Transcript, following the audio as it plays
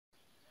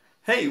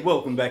Hey,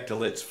 welcome back to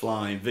Let's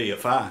Fly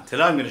VFR.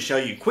 Today I'm going to show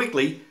you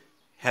quickly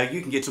how you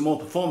can get some more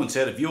performance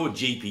out of your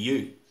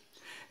GPU.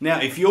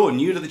 Now, if you're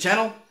new to the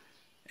channel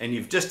and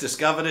you've just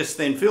discovered us,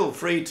 then feel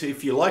free to,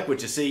 if you like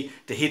what you see,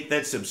 to hit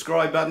that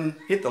subscribe button,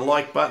 hit the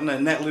like button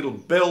and that little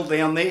bell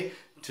down there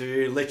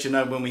to let you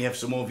know when we have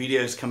some more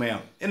videos come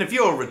out. And if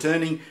you're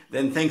returning,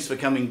 then thanks for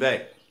coming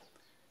back.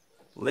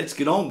 Let's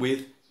get on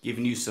with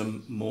giving you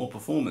some more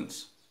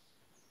performance.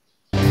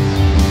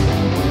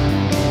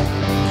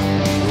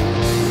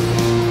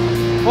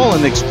 All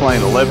in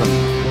X-Plane 11,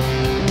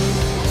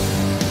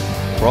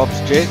 props,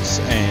 jets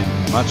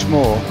and much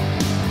more,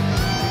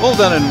 all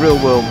done in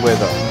real world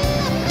weather.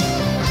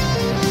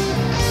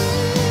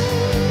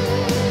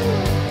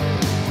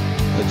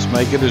 Let's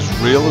make it as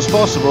real as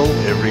possible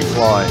every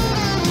fly.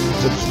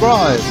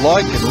 Subscribe,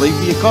 like and leave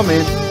me a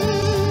comment.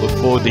 Look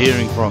forward to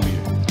hearing from you.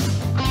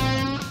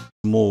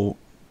 More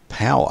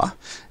power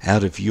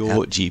out of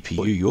your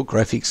GPU, your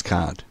graphics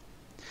card.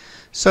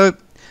 So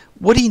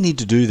what do you need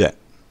to do that?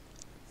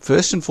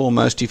 First and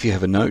foremost, if you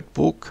have a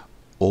notebook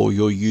or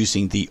you're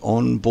using the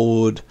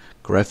onboard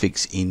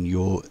graphics in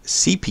your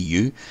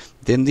CPU,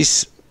 then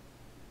this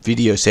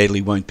video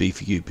sadly won't be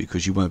for you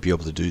because you won't be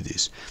able to do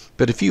this.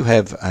 But if you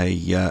have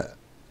a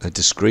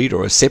discrete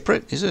or a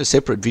separate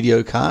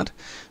video card,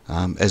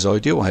 as I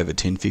do, I have a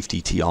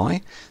 1050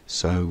 Ti,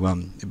 so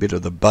a bit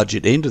of the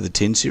budget end of the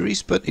 10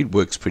 series, but it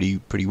works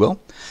pretty well.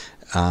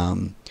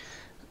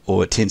 Or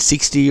a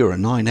 1060 or a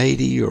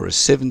 980 or a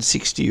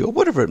 760 or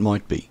whatever it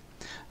might be.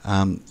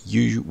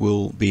 You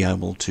will be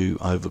able to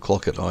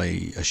overclock it,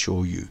 I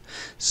assure you.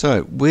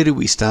 So where do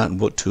we start and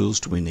what tools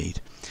do we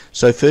need?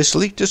 So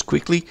firstly, just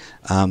quickly,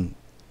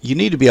 you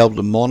need to be able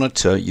to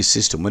monitor your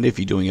system whenever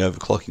you're doing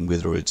overclocking,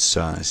 whether it's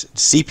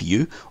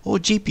CPU or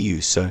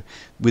GPU. So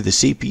with the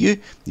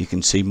CPU, you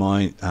can see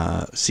my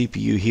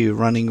CPU here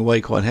running away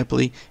quite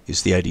happily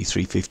is the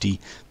 8350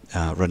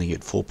 running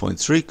at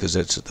 4.3 because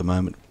that's at the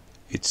moment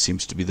it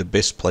seems to be the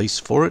best place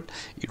for it.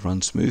 It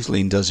runs smoothly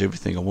and does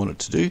everything I want it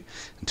to do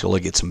until I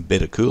get some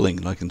better cooling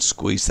and I can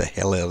squeeze the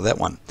hell out of that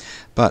one.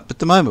 But at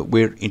the moment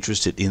we're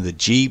interested in the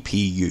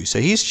GPU. So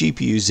here's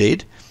GPU Z.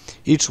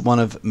 It's one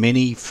of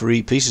many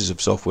free pieces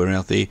of software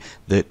out there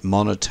that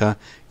monitor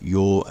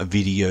your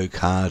video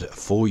card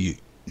for you.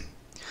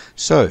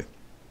 So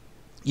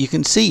you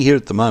can see here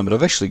at the moment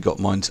I've actually got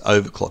mine's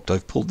overclocked.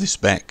 I've pulled this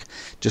back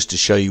just to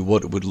show you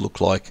what it would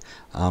look like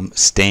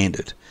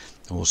standard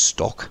or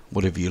stock,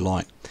 whatever you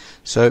like.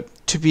 So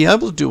to be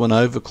able to do an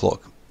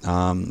overclock,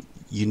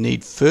 you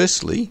need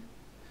firstly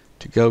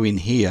to go in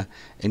here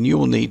and you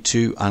will need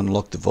to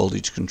unlock the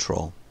voltage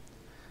control.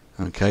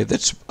 Okay,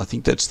 I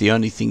think that's the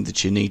only thing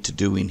that you need to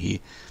do in here.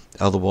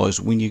 Otherwise,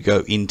 when you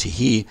go into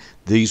here,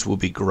 these will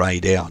be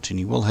grayed out and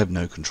you will have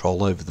no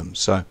control over them.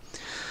 So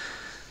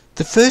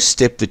the first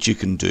step that you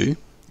can do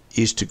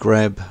is to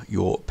grab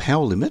your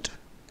power limit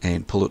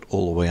and pull it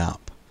all the way up.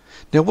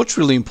 Now what's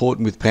really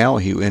important with power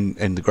here and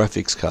the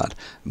graphics card,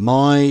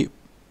 my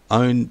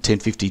own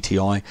 1050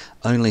 Ti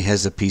only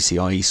has a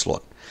PCIe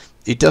slot.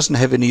 It doesn't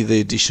have any of the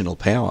additional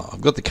power.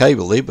 I've got the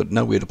cable there but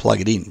nowhere to plug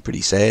it in.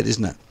 Pretty sad,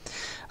 isn't it?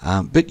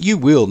 But you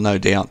will, no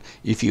doubt,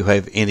 if you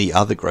have any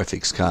other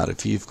graphics card,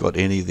 if you've got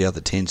any of the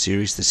other 10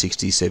 series, the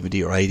 60,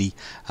 70 or 80,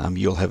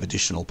 you'll have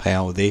additional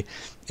power there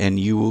and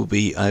you will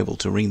be able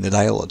to wring the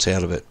daylights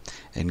out of it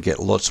and get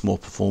lots more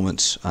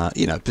performance,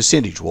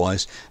 percentage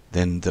wise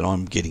than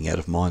I'm getting out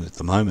of mine at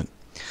the moment.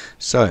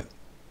 So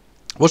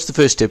what's the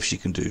first steps you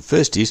can do?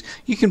 First is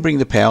you can bring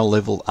the power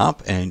level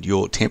up and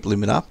your temp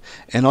limit up,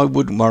 and I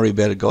wouldn't worry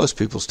about it, guys.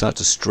 People start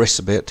to stress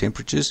about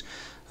temperatures.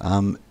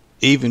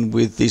 Even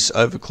with this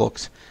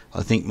overclocked,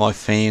 I think my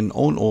fan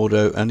on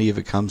auto only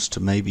ever comes to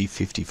maybe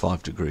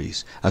 55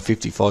 degrees,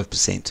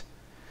 55%.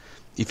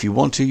 If you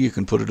want to, you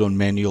can put it on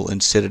manual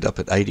and set it up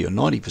at 80 or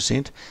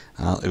 90%.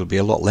 It'll be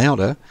a lot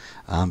louder,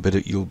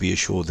 but you'll be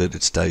assured that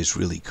it stays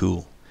really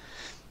cool.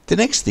 The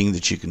next thing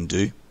that you can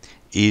do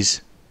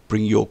is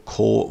bring your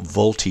core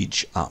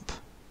voltage up.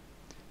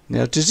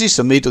 Now, does this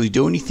immediately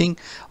do anything?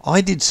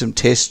 I did some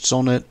tests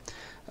on it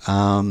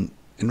and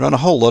run a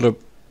whole lot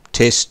of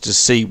tests to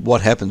see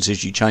what happens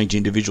as you change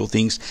individual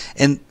things,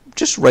 and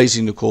just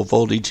raising the core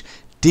voltage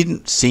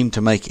didn't seem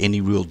to make any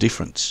real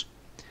difference.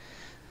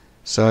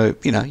 So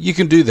you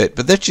can do that,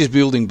 but that's just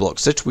building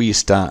blocks. That's where you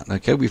start.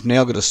 Okay, we've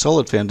now got a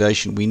solid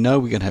foundation. We know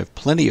we're going to have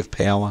plenty of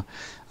power.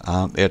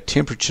 Our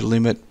temperature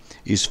limit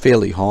is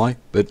fairly high,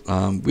 but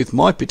with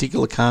my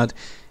particular card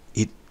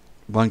it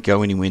won't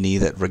go anywhere near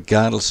that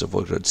regardless of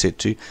what I'd set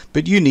to.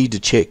 But you need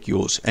to check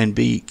yours and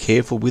be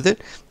careful with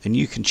it, and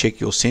you can check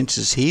your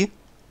sensors here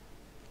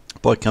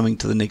by coming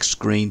to the next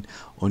screen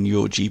on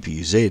your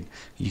GPU Z.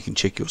 You can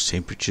check your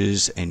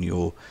temperatures and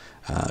your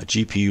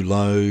GPU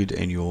load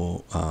and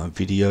your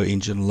video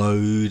engine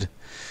load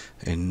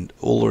and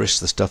all the rest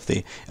of the stuff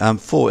there.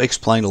 For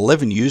X-Plane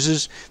 11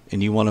 users,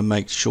 and you want to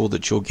make sure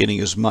that you're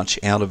getting as much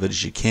out of it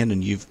as you can,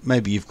 and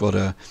maybe you've got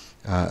a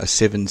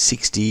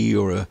 760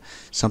 or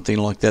something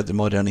like that that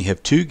might only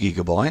have 2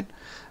 GB,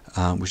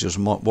 which is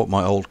what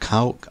my old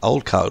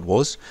card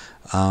was.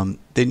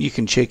 then you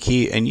can check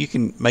here and you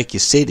can make your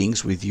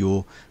settings with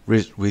your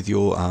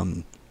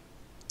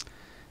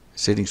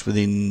settings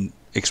within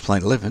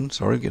X-Plane 11.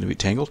 Sorry, I'm getting a bit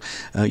tangled.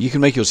 You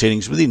can make your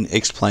settings within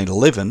X-Plane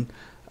 11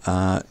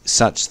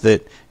 such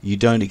that you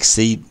don't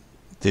exceed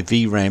the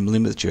VRAM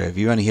limit that you have.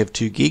 You only have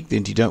 2 gig,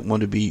 then you don't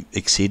want to be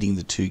exceeding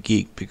the 2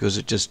 gig because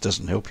it just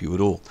doesn't help you at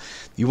all.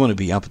 You want to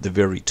be up at the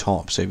very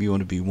top. So if you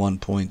want to be 1.7,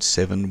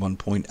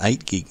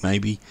 1.8 gig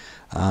maybe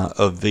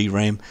of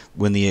VRAM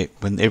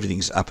when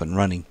everything's up and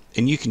running,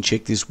 and you can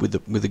check this with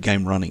the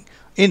game running.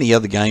 Any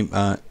other game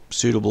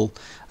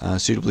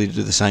suitably to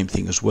do the same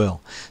thing as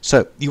well.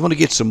 So you want to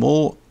get some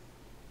more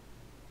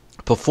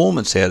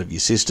performance out of your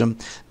system,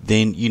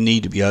 then you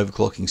need to be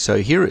overclocking. So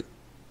here at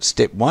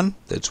step 1,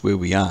 that's where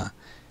we are.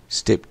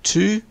 Step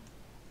 2,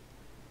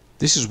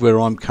 this is where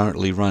I'm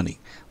currently running.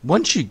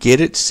 Once you get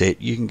it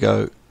set, you can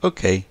go,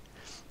 okay,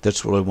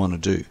 that's what I want to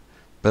do.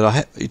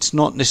 But it's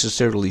not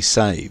necessarily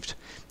saved.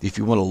 If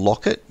you want to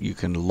lock it, you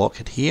can lock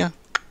it here.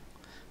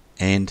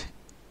 And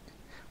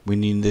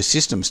when the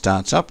system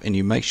starts up and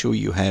you make sure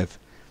you have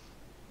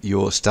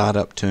your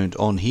startup turned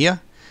on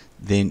here,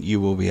 then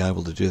you will be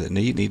able to do that.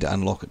 Now you need to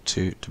unlock it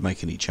to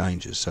make any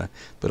changes. So,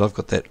 but I've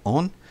got that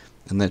on,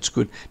 and that's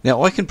good.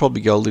 Now I can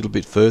probably go a little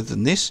bit further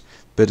than this,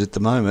 but at the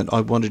moment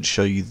I wanted to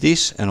show you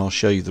this, and I'll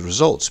show you the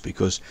results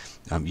because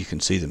you can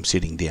see them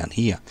sitting down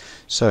here.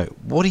 So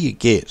what do you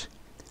get?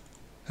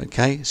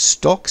 Okay,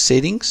 stock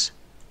settings.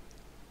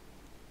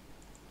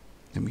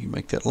 Let me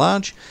make that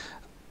large.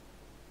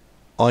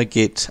 I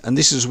get, and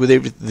this is with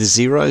the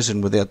zeros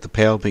and without the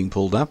power being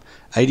pulled up,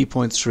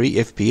 80.3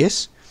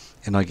 FPS,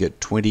 and I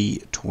get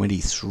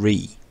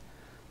 2023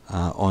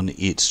 on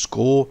its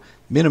score,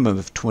 minimum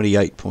of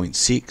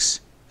 28.6,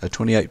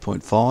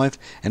 28.5,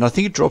 and I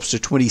think it drops to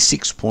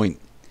 26 point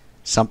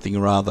something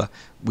or other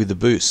with the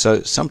boost.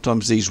 So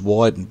sometimes these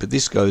widen, but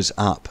this goes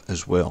up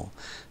as well.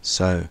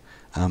 So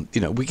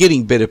you know, we're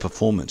getting better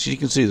performance. You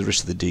can see the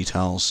rest of the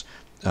details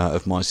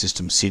of my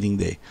system sitting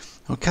there.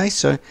 Okay,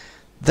 so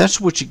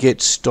that's what you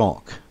get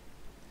stock.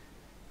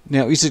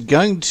 Now, is it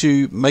going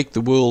to make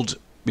the world,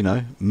 you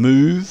know,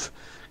 move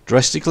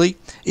drastically?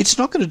 It's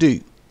not going to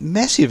do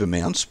massive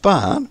amounts,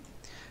 but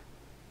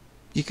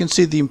you can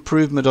see the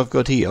improvement I've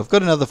got here. I've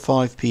got another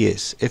 5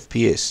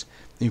 FPS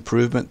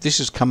improvement. This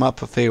has come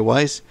up a fair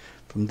ways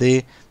from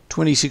there.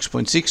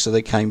 26.6, so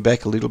they came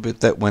back a little bit.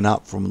 That went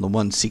up from the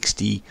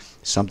 160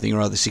 something or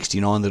other,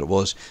 69 that it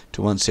was,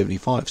 to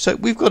 175. So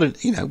we've got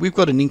we've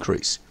got an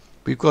increase.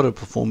 We've got a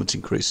performance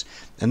increase,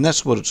 and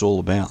that's what it's all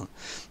about.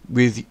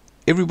 With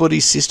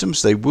everybody's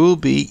systems, they will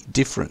be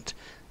different,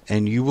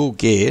 and you will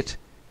get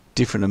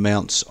different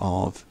amounts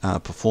of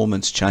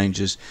performance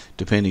changes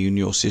depending on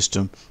your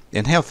system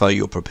and how far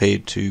you're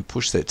prepared to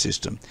push that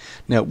system.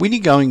 Now, when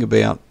you're going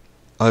about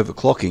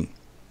overclocking,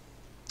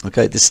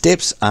 okay, the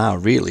steps are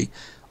really,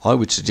 I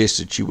would suggest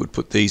that you would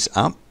put these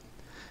up,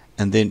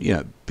 and then, you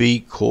know, be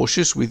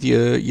cautious with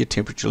your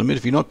temperature limit.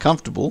 If you're not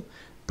comfortable,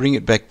 bring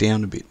it back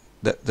down a bit.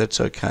 That's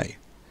okay.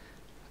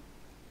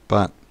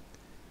 But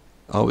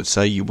I would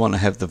say you want to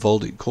have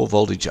the core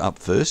voltage up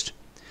first,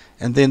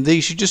 and then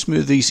these, you just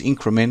move these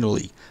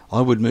incrementally.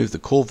 I would move the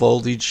core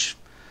voltage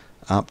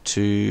up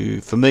to,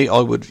 for me, I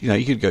would,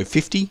 you could go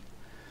 50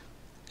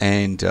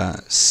 and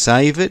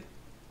save it,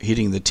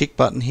 hitting the tick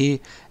button here,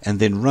 and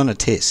then run a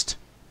test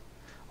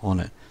on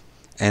it.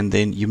 And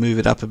then you move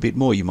it up a bit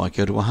more. You might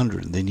go to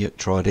 100 and then you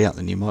try it out.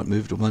 Then you might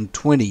move to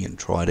 120 and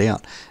try it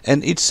out.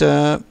 And it's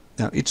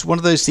one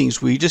of those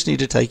things where you just need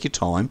to take your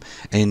time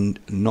and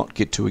not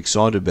get too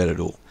excited about it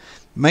all.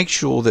 Make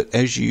sure that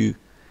as you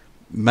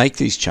make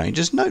these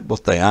changes, note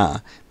what they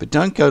are, but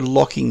don't go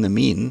locking them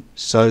in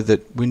so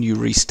that when you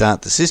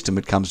restart the system,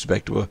 it comes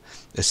back to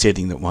a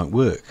setting that won't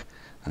work.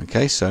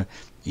 Okay, so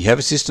you have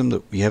a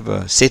system you have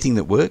a setting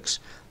that works.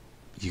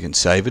 You can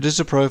save it as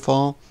a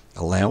profile,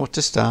 allow it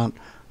to start,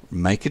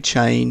 make a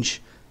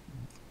change,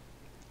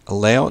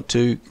 allow it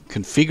to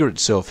configure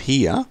itself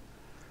here,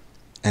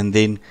 and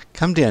then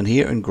come down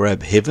here and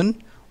grab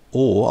Heaven,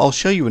 or I'll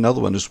show you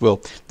another one as well.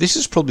 This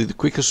is probably the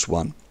quickest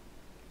one,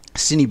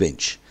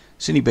 Cinebench.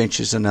 Cinebench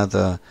is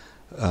another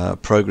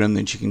program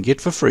that you can get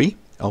for free.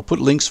 I'll put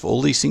links for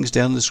all these things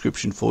down in the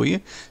description for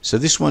you. So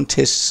this one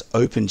tests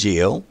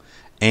OpenGL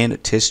and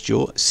it tests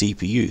your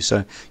CPU.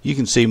 So you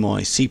can see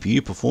my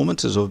CPU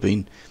performance as I've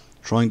been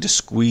trying to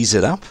squeeze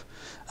it up.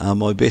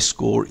 My best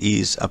score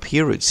is up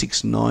here at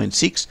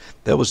 696.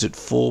 That was at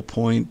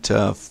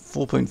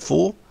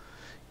 4.4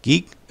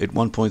 gig at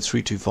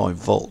 1.325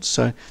 volts.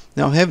 So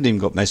now I haven't even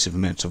got massive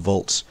amounts of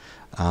volts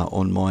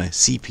on my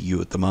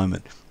CPU at the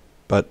moment,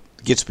 but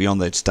it gets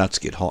beyond that, it starts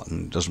to get hot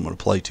and doesn't want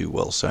to play too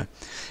well. So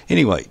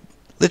anyway,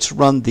 let's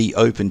run the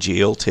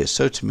OpenGL test.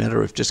 So it's a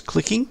matter of just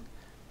clicking,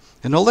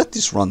 and I'll let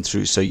this run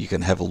through so you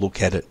can have a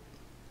look at it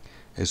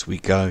as we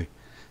go.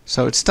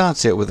 So it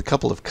starts out with a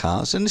couple of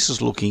cars, and this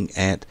is looking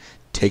at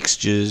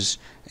textures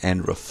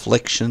and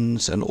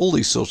reflections and all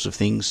these sorts of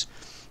things,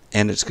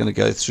 and it's going to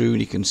go through,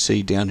 and you can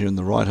see down here on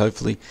the right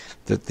hopefully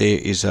that there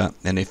is an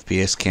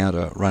FPS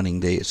counter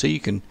running there, so you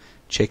can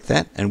check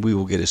that and we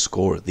will get a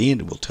score at the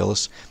end. It will tell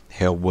us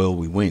how well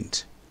we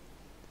went.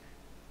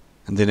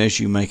 And then as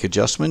you make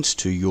adjustments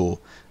to your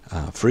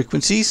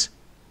frequencies,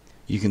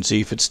 you can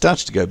see if it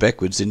starts to go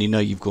backwards, then you know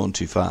you've gone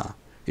too far.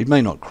 It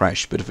may not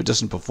crash, but if it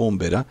doesn't perform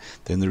better,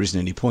 then there isn't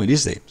any point,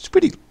 is there? It's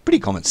pretty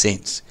common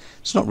sense.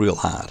 It's not real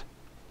hard.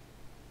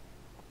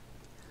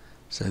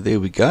 So there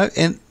we go,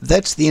 and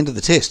that's the end of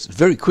the test. It's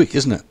very quick,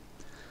 isn't it?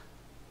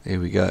 There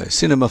we go,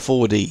 Cinema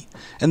 4D.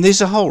 And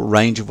there's a whole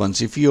range of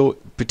ones. If you're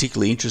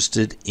particularly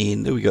interested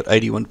in, we got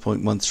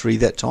 81.13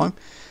 that time.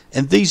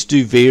 And these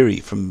do vary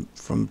from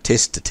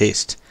test to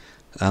test.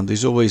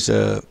 There's always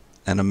an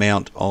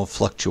amount of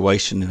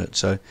fluctuation in it.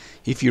 So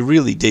if you're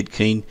really dead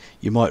keen,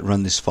 you might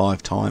run this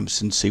 5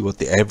 times and see what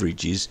the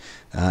average is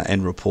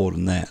and report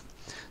on that.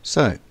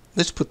 So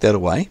let's put that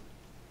away.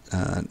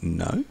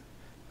 No.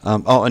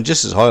 Oh, and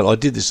just as I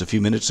did this a few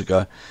minutes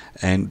ago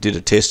and did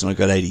a test and I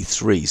got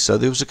 83, so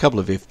there was a couple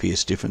of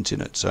FPS difference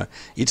in it, so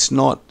it's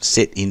not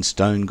set in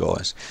stone,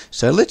 guys.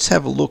 So let's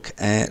have a look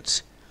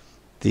at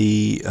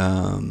the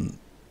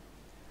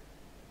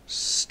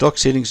stock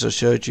settings I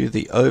showed you,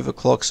 the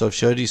overclocks I've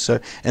showed you. So,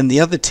 and the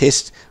other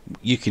test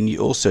you can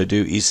also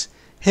do is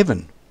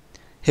Heaven.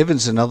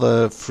 Heaven's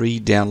another free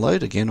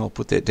download. Again, I'll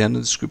put that down in the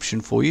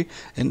description for you.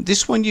 And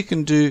this one you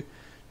can do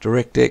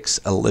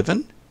DirectX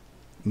 11,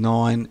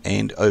 9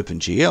 and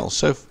OpenGL.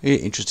 So if you're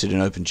interested in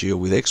OpenGL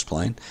with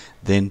X-Plane,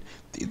 then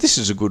this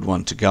is a good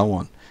one to go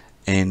on.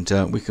 And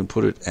we can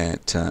put it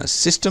at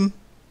system.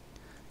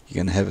 You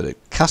can have it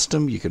at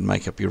custom. You can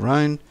make up your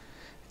own.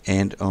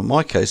 And on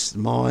my case,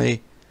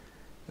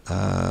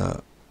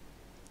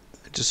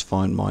 just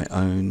find my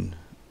own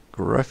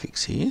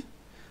graphics here.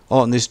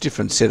 Oh, and there's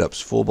different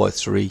setups: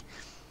 4x3,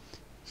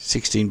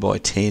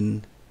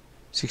 16x10,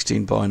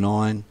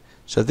 16x9.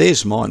 So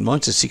there's mine.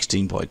 Mine's a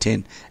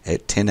 16x10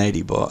 at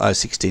 1680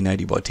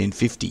 by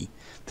 1050.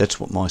 That's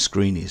what my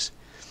screen is.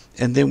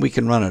 And then we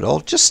can run it. I'll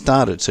just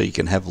start it so you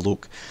can have a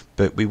look,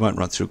 but we won't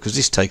run through because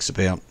this takes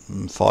about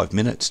 5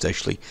 minutes to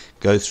actually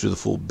go through the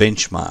full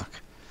benchmark.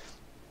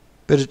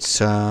 But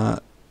it's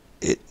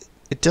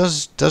it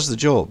does the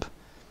job.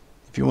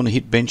 If you want to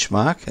hit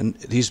benchmark, and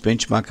it is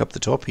benchmark up the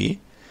top here,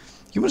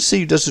 you want to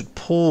see, does it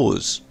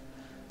pause?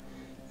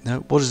 Now,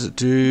 what does it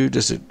do?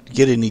 Does it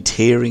get any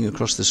tearing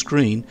across the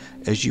screen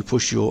as you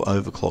push your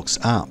overclocks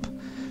up?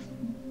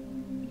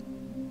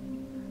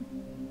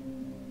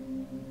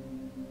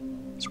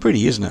 It's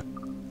pretty, isn't it?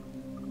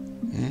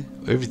 Yeah,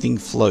 everything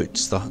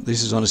floats.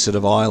 This is on a set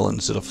of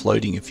islands that are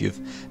floating if you've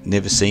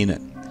never seen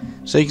it.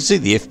 So you can see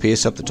the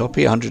FPS up the top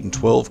here,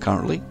 112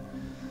 currently.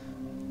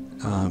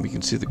 You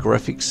can see the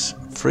graphics,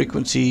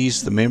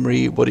 frequencies, the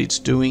memory, what it's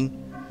doing.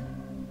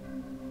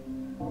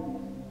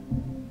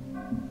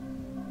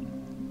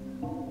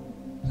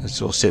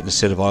 It's all set in a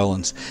set of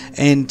islands.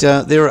 And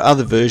there are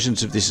other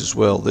versions of this as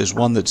well. There's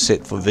one that's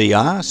set for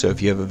VR, so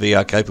if you have a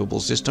VR capable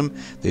system,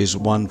 there's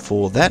one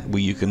for that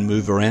where you can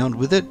move around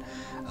with it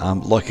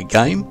like a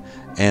game.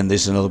 And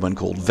there's another one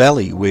called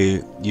Valley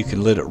where you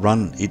can let it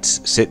run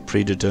its set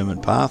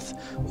predetermined path,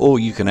 or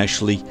you can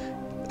actually,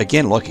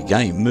 again like a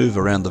game, move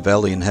around the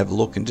valley and have a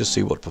look and just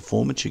see what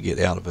performance you get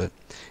out of it,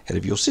 out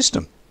of your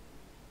system.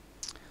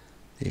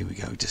 There we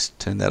go, just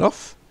turn that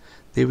off.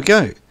 There we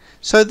go.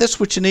 So that's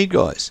what you need,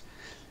 guys.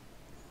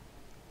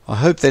 I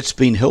hope that's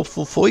been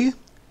helpful for you.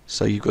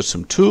 So you've got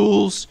some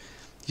tools,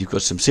 you've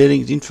got some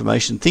settings,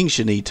 information, things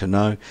you need to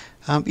know.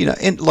 You know,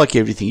 and like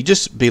everything, you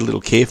just be a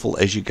little careful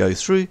as you go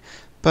through.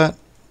 But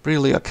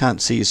really, I couldn't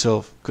see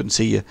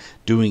you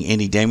doing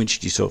any damage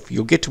to yourself.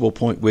 You'll get to a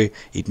point where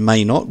it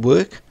may not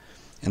work,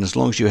 and as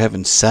long as you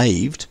haven't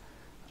saved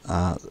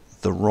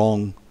the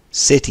wrong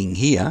setting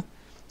here,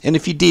 and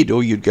if you did,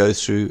 all you'd go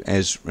through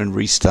and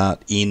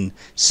restart in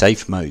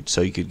safe mode,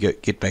 so you could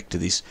get back to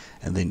this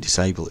and then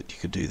disable it. You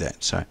could do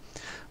that. So,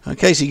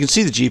 okay, so you can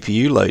see the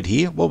GPU load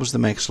here. What was the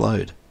max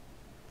load?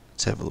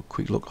 Let's have a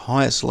quick look.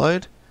 Highest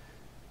load,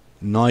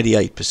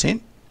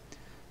 98%.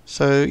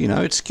 So, you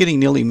know, it's getting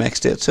nearly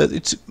maxed out. So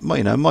it's,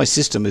 you know, my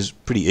system is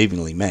pretty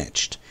evenly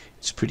matched.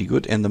 It's pretty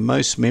good. And the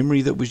most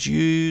memory that was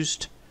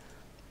used,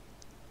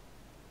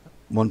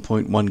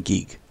 1.1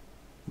 gig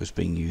was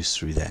being used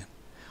through that.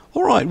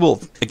 All right, well,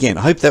 again,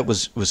 I hope that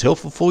was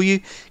helpful for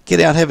you.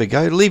 Get out, have a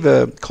go. Leave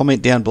a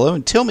comment down below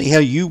and tell me how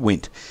you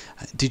went.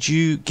 Did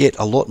you get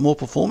a lot more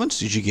performance?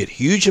 Did you get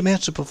huge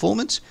amounts of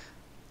performance?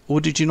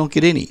 Or did you not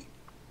get any?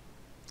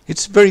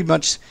 It's very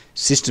much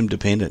system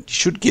dependent. You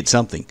should get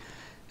something.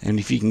 And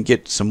if you can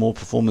get some more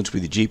performance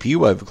with the GPU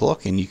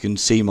overclock, and you can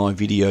see my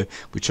video,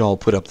 which I'll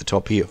put up the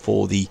top here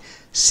for the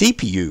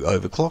CPU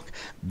overclock,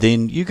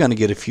 then you're going to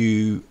get a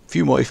few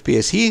more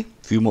FPS here,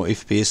 a few more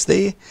FPS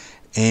there,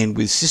 and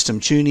with system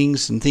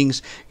tunings and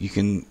things, you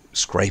can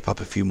scrape up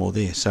a few more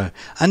there. So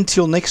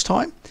until next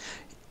time,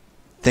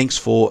 thanks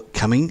for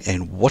coming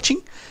and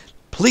watching.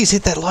 Please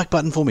hit that like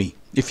button for me.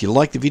 If you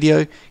like the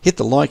video, hit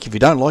the like. If you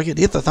don't like it,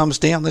 hit the thumbs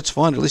down. That's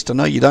fine. At least I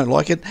know you don't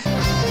like it.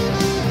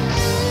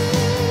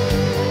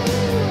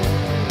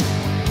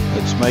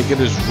 Let's make it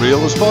as real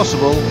as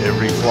possible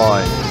every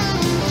fly.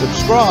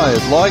 Subscribe,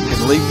 like,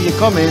 and leave me a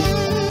comment.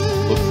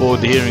 Look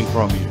forward to hearing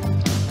from you.